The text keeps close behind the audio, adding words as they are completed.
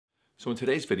So in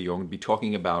today's video, I'm going to be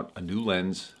talking about a new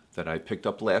lens that I picked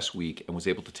up last week and was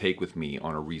able to take with me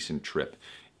on a recent trip.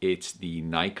 It's the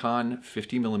Nikon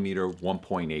 50mm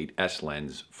 1.8S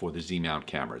lens for the Z mount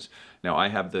cameras. Now I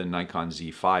have the Nikon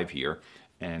Z5 here,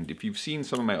 and if you've seen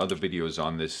some of my other videos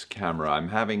on this camera, I'm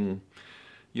having,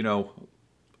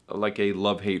 like a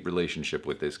love-hate relationship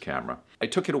with this camera. I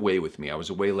took it away with me. I was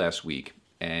away last week,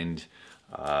 and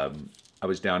I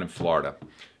was down in Florida.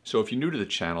 So if you're new to the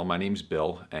channel, my name's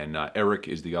Bill, and Eric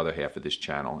is the other half of this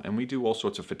channel, and we do all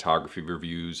sorts of photography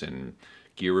reviews and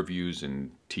gear reviews and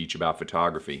teach about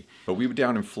photography. But we were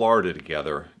down in Florida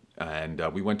together, and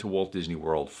we went to Walt Disney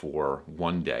World for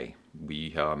one day. We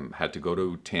had to go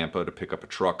to Tampa to pick up a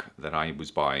truck that I was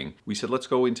buying. We said, let's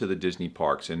go into the Disney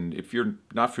parks. And if you're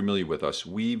not familiar with us,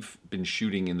 we've been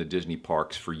shooting in the Disney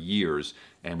parks for years.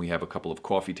 And we have a couple of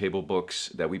coffee table books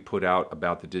that we put out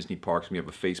about the Disney parks. We have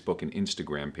a Facebook and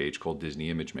Instagram page called Disney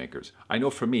Image Makers. I know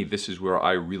for me, this is where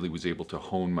I really was able to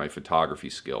hone my photography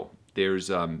skill. It's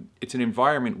an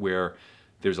environment where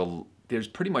there's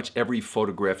pretty much every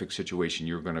photographic situation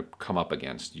you're going to come up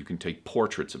against. You can take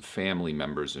portraits of family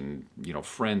members and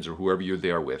friends or whoever you're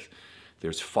there with.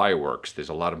 There's fireworks. There's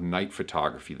a lot of night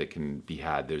photography that can be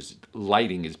had. There's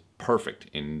lighting is perfect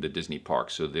in the Disney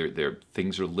parks. So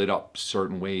things are lit up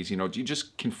certain ways. You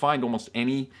just can find almost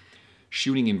any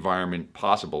shooting environment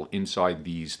possible inside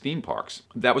these theme parks.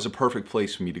 That was a perfect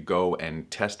place for me to go and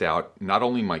test out not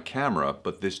only my camera,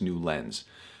 but this new lens.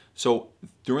 So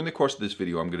during the course of this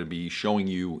video, I'm going to be showing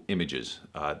you images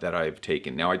that I've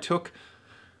taken. Now I took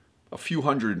a few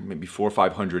hundred, maybe 400 or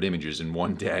 500 images in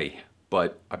one day,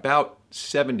 but about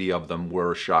 70 of them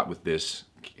were shot with this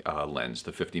lens,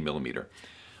 the 50mm.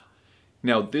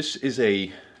 Now this is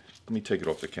let me take it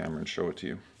off the camera and show it to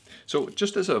you. So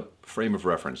just as a frame of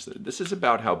reference, this is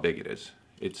about how big it is.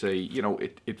 It's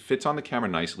it fits on the camera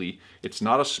nicely. It's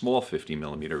not a small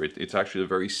 50mm. It's actually a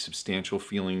very substantial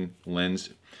feeling lens.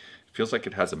 It feels like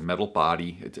it has a metal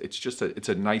body. It's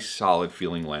a nice solid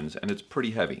feeling lens, and it's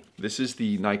pretty heavy. This is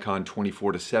the Nikon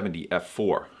 24-70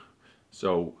 f4.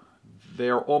 So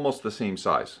they're almost the same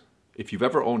size. If you've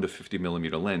ever owned a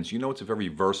 50mm lens, you know it's a very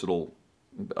versatile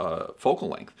focal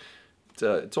length.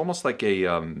 It's almost like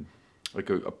a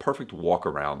perfect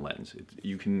walk-around lens.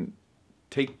 You can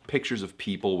take pictures of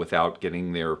people without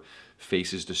getting their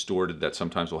faces distorted. That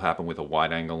sometimes will happen with a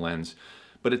wide-angle lens,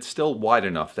 but it's still wide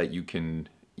enough that you can,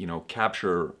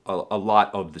 capture a lot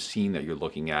of the scene that you're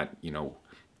looking at.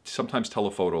 Sometimes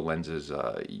telephoto lenses,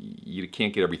 you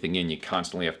can't get everything in. You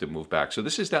constantly have to move back. So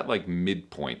this is that like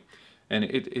midpoint, and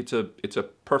it's a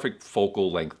perfect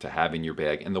focal length to have in your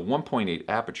bag. And the 1.8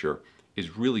 aperture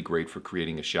is really great for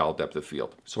creating a shallow depth of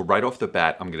field. So right off the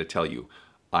bat, I'm going to tell you,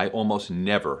 I almost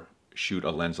never shoot a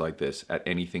lens like this at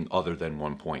anything other than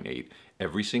 1.8.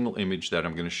 Every single image that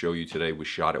I'm going to show you today was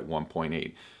shot at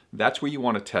 1.8. That's where you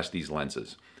want to test these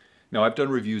lenses. Now I've done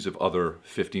reviews of other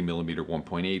 50mm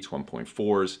 1.8s,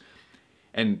 1.4s,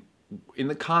 and in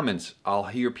the comments I'll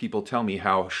hear people tell me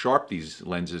how sharp these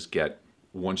lenses get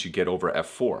once you get over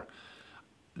f4.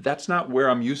 That's not where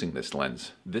I'm using this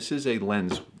lens. This is a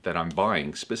lens that I'm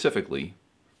buying specifically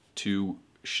to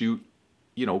shoot,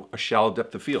 a shallow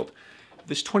depth of field.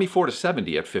 This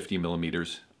 24-70 at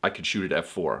 50mm, I could shoot at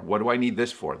f4. What do I need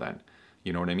this for then?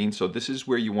 You know what I mean? So this is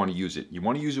where you want to use it. You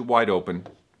want to use it wide open.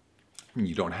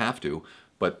 You don't have to,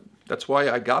 but that's why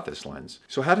I got this lens.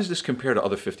 So how does this compare to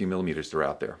other 50mm that are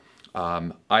out there?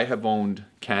 I have owned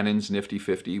Canon's Nifty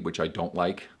 50, which I don't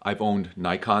like. I've owned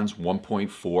Nikon's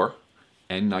 1.4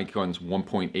 and Nikon's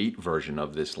 1.8 version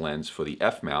of this lens for the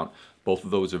F mount. Both of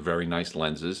those are very nice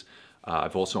lenses.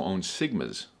 I've also owned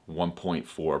Sigma's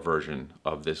 1.4 version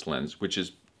of this lens, which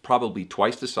is probably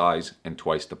twice the size and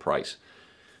twice the price.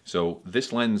 So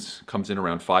this lens comes in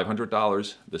around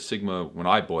 $500. The Sigma, when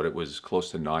I bought it, was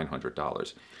close to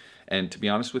 $900. And to be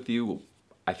honest with you,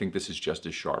 I think this is just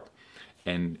as sharp.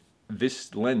 And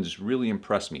this lens really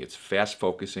impressed me. It's fast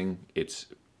focusing. It's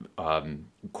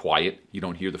quiet. You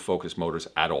don't hear the focus motors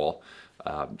at all.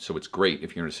 So it's great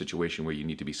if you're in a situation where you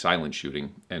need to be silent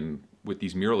shooting. And with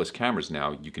these mirrorless cameras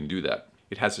now, you can do that.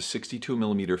 It has a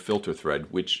 62mm filter thread,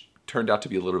 which turned out to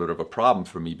be a little bit of a problem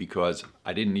for me because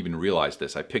I didn't even realize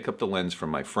this. I picked up the lens from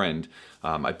my friend.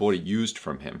 I bought it used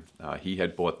from him. He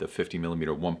had bought the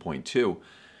 50mm 1.2.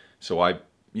 So I,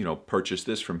 purchased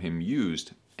this from him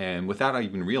used. And without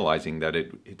even realizing that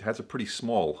it has a pretty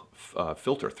small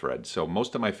filter thread. So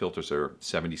most of my filters are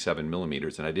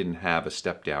 77mm, and I didn't have a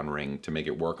step down ring to make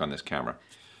it work on this camera.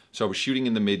 So I was shooting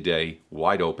in the midday,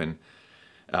 wide open.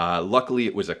 Luckily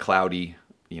it was a cloudy,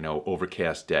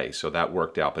 overcast day, so that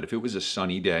worked out. But if it was a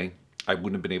sunny day, I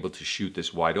wouldn't have been able to shoot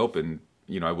this wide open,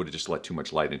 I would have just let too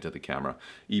much light into the camera.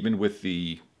 Even with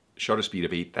the shutter speed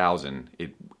of 8,000,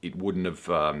 it wouldn't have,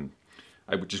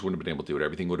 just wouldn't have been able to do it.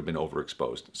 Everything would have been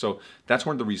overexposed. So that's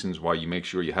one of the reasons why you make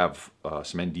sure you have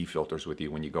some ND filters with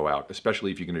you when you go out,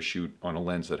 especially if you're going to shoot on a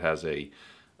lens that has a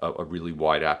really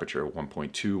wide aperture,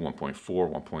 1.2, 1.4,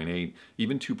 1.8,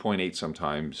 even 2.8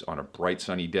 sometimes on a bright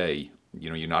sunny day.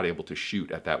 You're not able to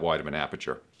shoot at that wide of an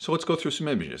aperture. So let's go through some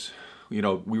images. We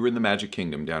were in the Magic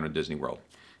Kingdom down in Disney World.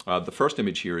 The first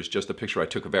image here is just a picture I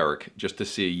took of Eric, just to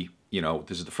see,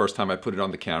 this is the first time I put it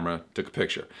on the camera, took a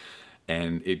picture.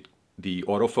 And the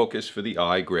autofocus for the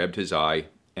eye grabbed his eye,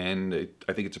 and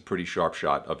I think it's a pretty sharp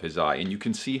shot of his eye. And you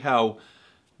can see how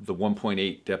the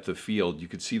 1.8 depth of field, you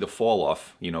could see the fall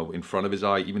off, in front of his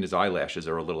eye. Even his eyelashes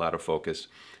are a little out of focus.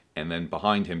 And then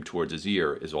behind him towards his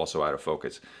ear is also out of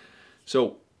focus.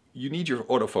 So you need your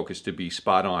autofocus to be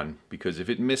spot on, because if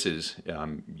it misses,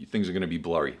 things are going to be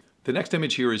blurry. The next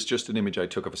image here is just an image I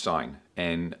took of a sign,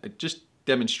 and it just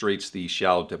demonstrates the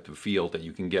shallow depth of field that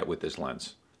you can get with this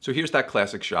lens. So here's that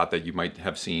classic shot that you might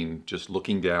have seen just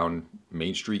looking down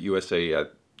Main Street, USA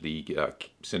at the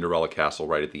Cinderella Castle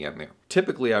right at the end there.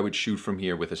 Typically, I would shoot from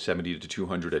here with a 70 to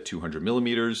 200 at 200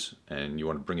 millimeters, and you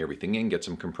want to bring everything in, get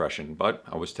some compression, but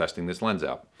I was testing this lens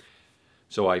out.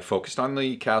 So I focused on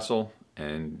the castle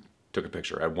and took a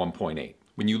picture at 1.8.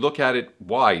 When you look at it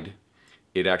wide,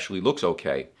 it actually looks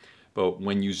okay. But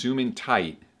when you zoom in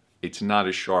tight, it's not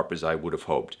as sharp as I would have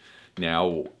hoped.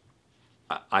 Now,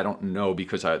 I don't know,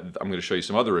 because I'm going to show you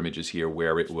some other images here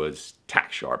where it was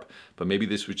tack sharp. But maybe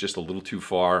this was just a little too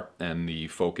far, and the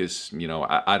focus,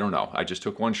 I don't know. I just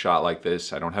took one shot like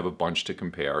this. I don't have a bunch to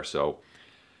compare. So,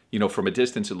 from a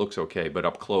distance, it looks okay. But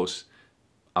up close,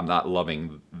 I'm not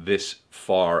loving this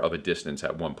far of a distance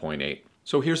at 1.8.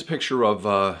 So here's a picture of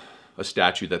a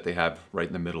statue that they have right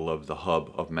in the middle of the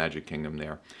hub of Magic Kingdom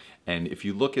there. And if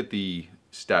you look at the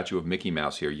statue of Mickey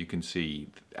Mouse here, you can see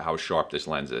how sharp this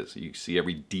lens is. You see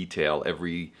every detail,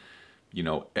 every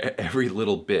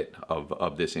little bit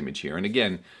of this image here. And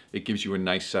again, it gives you a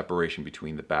nice separation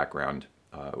between the background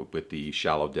with the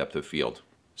shallow depth of field.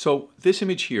 So this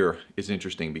image here is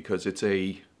interesting because it's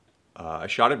I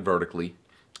shot it vertically.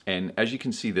 And as you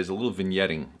can see, there's a little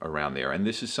vignetting around there. And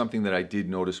this is something that I did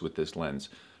notice with this lens.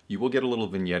 You will get a little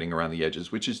vignetting around the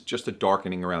edges, which is just a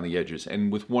darkening around the edges.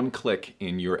 And with one click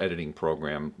in your editing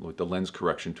program, with the lens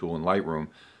correction tool in Lightroom,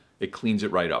 it cleans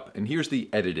it right up. And here's the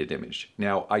edited image.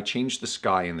 Now, I changed the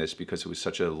sky in this because it was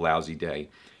such a lousy day.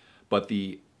 But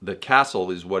the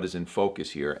castle is what is in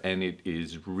focus here, and it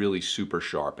is really super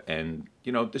sharp. And,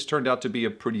 this turned out to be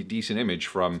a pretty decent image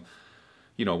from,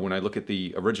 when I look at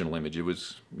the original image, it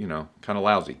was, kind of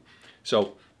lousy.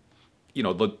 So,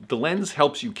 the lens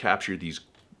helps you capture these,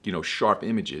 sharp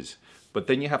images, but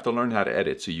then you have to learn how to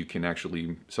edit so you can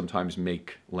actually sometimes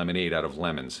make lemonade out of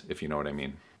lemons, if you know what I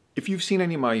mean. If you've seen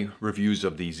any of my reviews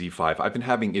of the Z5, I've been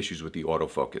having issues with the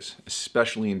autofocus,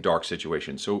 especially in dark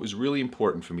situations. So it was really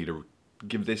important for me to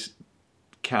give this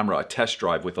camera a test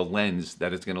drive with a lens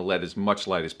that is going to let as much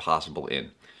light as possible in.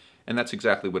 And that's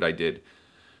exactly what I did.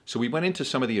 So we went into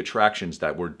some of the attractions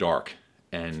that were dark,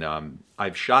 and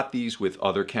I've shot these with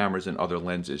other cameras and other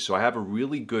lenses, so I have a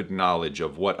really good knowledge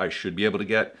of what I should be able to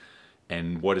get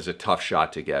and what is a tough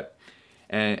shot to get.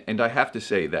 And I have to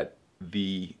say that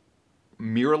the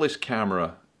mirrorless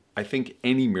camera, I think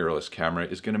any mirrorless camera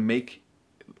is going to make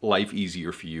life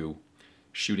easier for you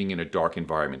shooting in a dark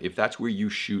environment, if that's where you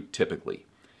shoot typically.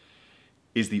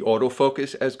 Is the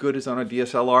autofocus as good as on a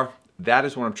DSLR? That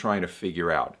is what I'm trying to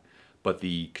figure out. But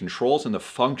the controls and the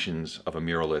functions of a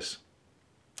mirrorless,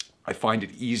 I find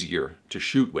it easier to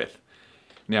shoot with.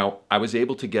 Now, I was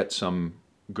able to get some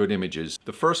good images.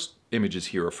 The first images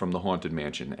here are from the Haunted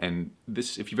Mansion, and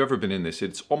this, if you've ever been in this,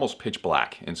 it's almost pitch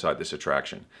black inside this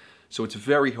attraction. So it's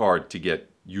very hard to get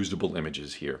usable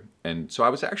images here. And so I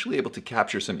was actually able to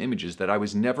capture some images that I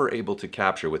was never able to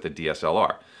capture with a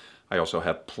DSLR. I also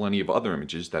have plenty of other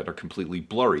images that are completely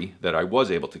blurry that I was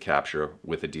able to capture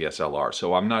with a DSLR.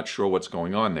 So I'm not sure what's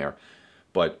going on there.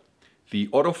 But the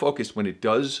autofocus, when it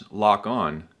does lock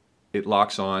on, it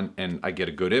locks on and I get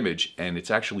a good image. And it's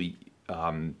actually,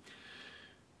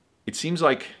 it seems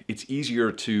like it's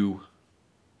easier to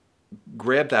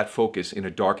grab that focus in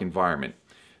a dark environment.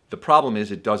 The problem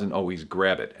is it doesn't always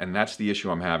grab it. And that's the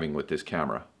issue I'm having with this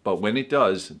camera. But when it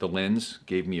does, the lens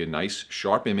gave me a nice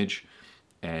sharp image,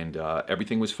 and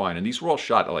everything was fine. And these were all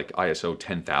shot at like ISO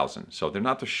 10,000. So they're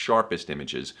not the sharpest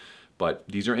images, but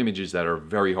these are images that are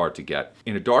very hard to get.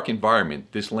 In a dark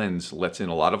environment, this lens lets in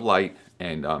a lot of light,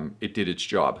 and it did its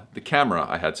job. The camera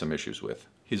I had some issues with.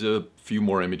 Here's a few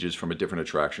more images from a different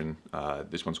attraction.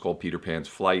 This one's called Peter Pan's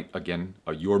Flight. Again,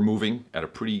 you're moving at a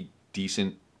pretty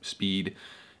decent speed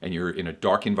and you're in a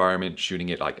dark environment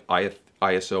shooting at like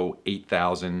ISO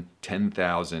 8000,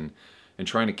 10,000, and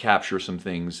trying to capture some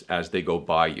things as they go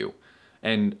by you.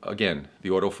 And again, the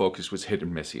autofocus was hit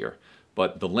and miss here.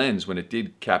 But the lens, when it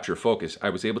did capture focus, I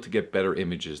was able to get better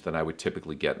images than I would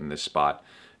typically get in this spot.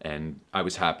 And I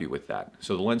was happy with that.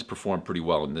 So the lens performed pretty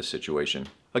well in this situation.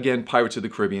 Again, Pirates of the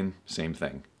Caribbean, same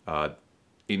thing.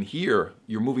 In here,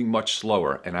 you're moving much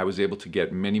slower, and I was able to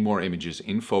get many more images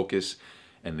in focus,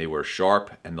 and they were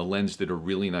sharp, and the lens did a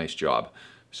really nice job.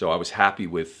 So I was happy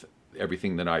with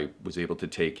everything that I was able to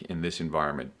take in this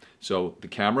environment. So the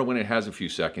camera, when it has a few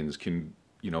seconds, can,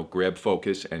 grab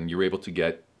focus, and you're able to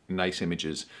get nice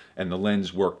images, and the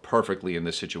lens worked perfectly in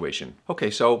this situation.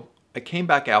 Okay, so I came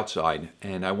back outside,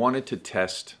 and I wanted to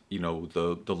test,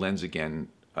 the lens again,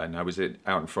 and I was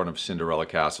out in front of Cinderella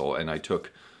Castle, and I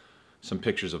took some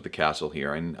pictures of the castle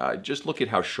here, and just look at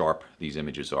how sharp these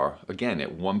images are. Again,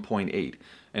 at 1.8,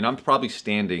 and I'm probably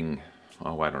standing,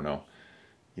 I don't know,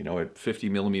 at 50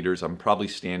 millimeters, I'm probably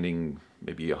standing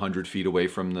maybe 100 feet away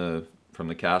from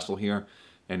the castle here,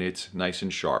 and it's nice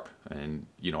and sharp, and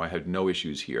I had no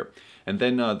issues here. And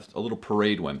then a little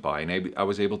parade went by, and I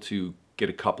was able to get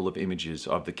a couple of images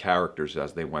of the characters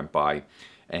as they went by,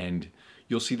 and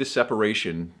you'll see the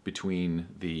separation between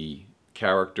the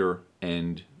character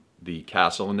and the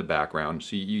castle in the background.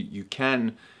 So you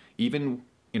can, even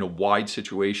in a wide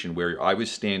situation where I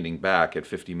was standing back at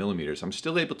 50 millimeters, I'm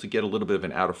still able to get a little bit of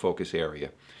an out of focus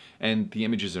area, and the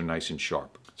images are nice and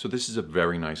sharp. So this is a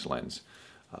very nice lens.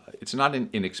 It's not an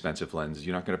inexpensive lens.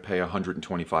 You're not going to pay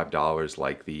 $125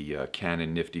 like the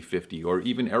Canon Nifty 50, or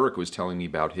even Eric was telling me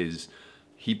about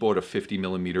he bought a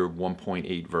 50mm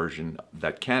 1.8 version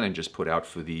that Canon just put out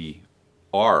for the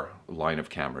R line of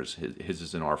cameras. His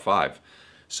is an R5.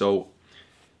 So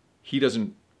he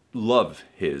doesn't love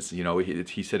his,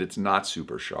 he said it's not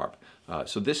super sharp.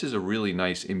 So this is a really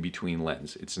nice in-between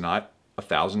lens. It's not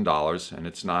 $1,000 and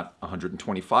it's not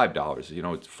 $125.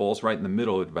 It falls right in the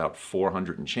middle at about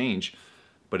 400 and change,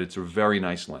 but it's a very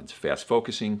nice lens. Fast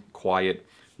focusing, quiet,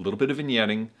 a little bit of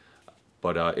vignetting,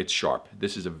 but it's sharp.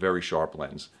 This is a very sharp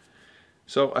lens.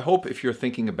 So I hope if you're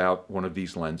thinking about one of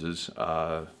these lenses,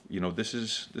 this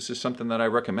is something that I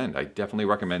recommend. I definitely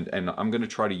recommend, and I'm going to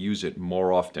try to use it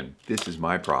more often. This is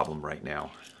my problem right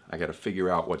now. I got to figure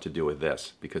out what to do with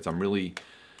this, because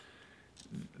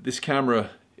this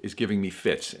camera is giving me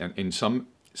fits, and in some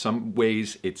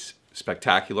ways it's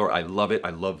spectacular. I love it. I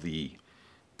love the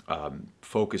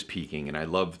focus peaking, and I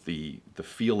love the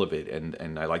feel of it,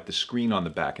 and I like the screen on the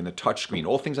back and the touch screen,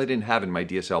 all things I didn't have in my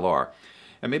DSLR.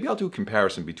 And maybe I'll do a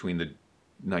comparison between the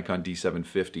Nikon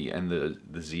D750 and the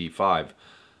Z5.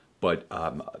 But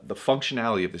the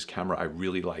functionality of this camera I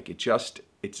really like.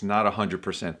 It's not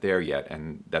 100% there yet,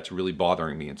 and that's really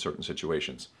bothering me in certain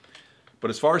situations.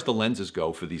 But as far as the lenses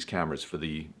go for these cameras, for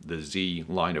the Z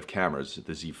line of cameras,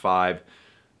 the Z5,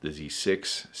 the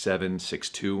Z6, 7,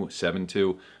 6.2,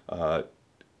 7.2,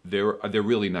 they're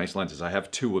really nice lenses. I have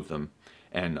two of them,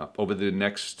 and over the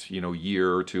next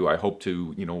year or two, I hope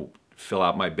to fill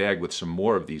out my bag with some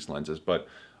more of these lenses, but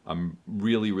I'm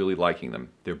really, really liking them.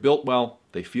 They're built well,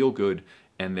 they feel good,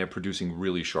 and they're producing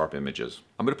really sharp images.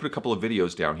 I'm going to put a couple of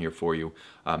videos down here for you.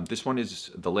 This one is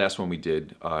the last one we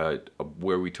did,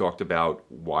 where we talked about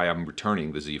why I'm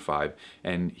returning the Z5,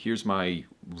 and here's my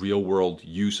real-world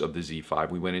use of the Z5.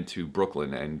 We went into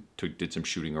Brooklyn and did some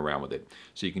shooting around with it.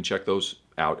 So you can check those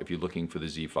out if you're looking for the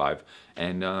Z5,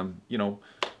 and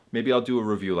maybe I'll do a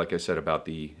review, like I said, about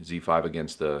the Z5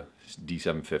 against the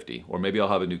D750, or maybe I'll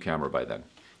have a new camera by then.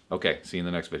 Okay, see you in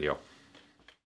the next video.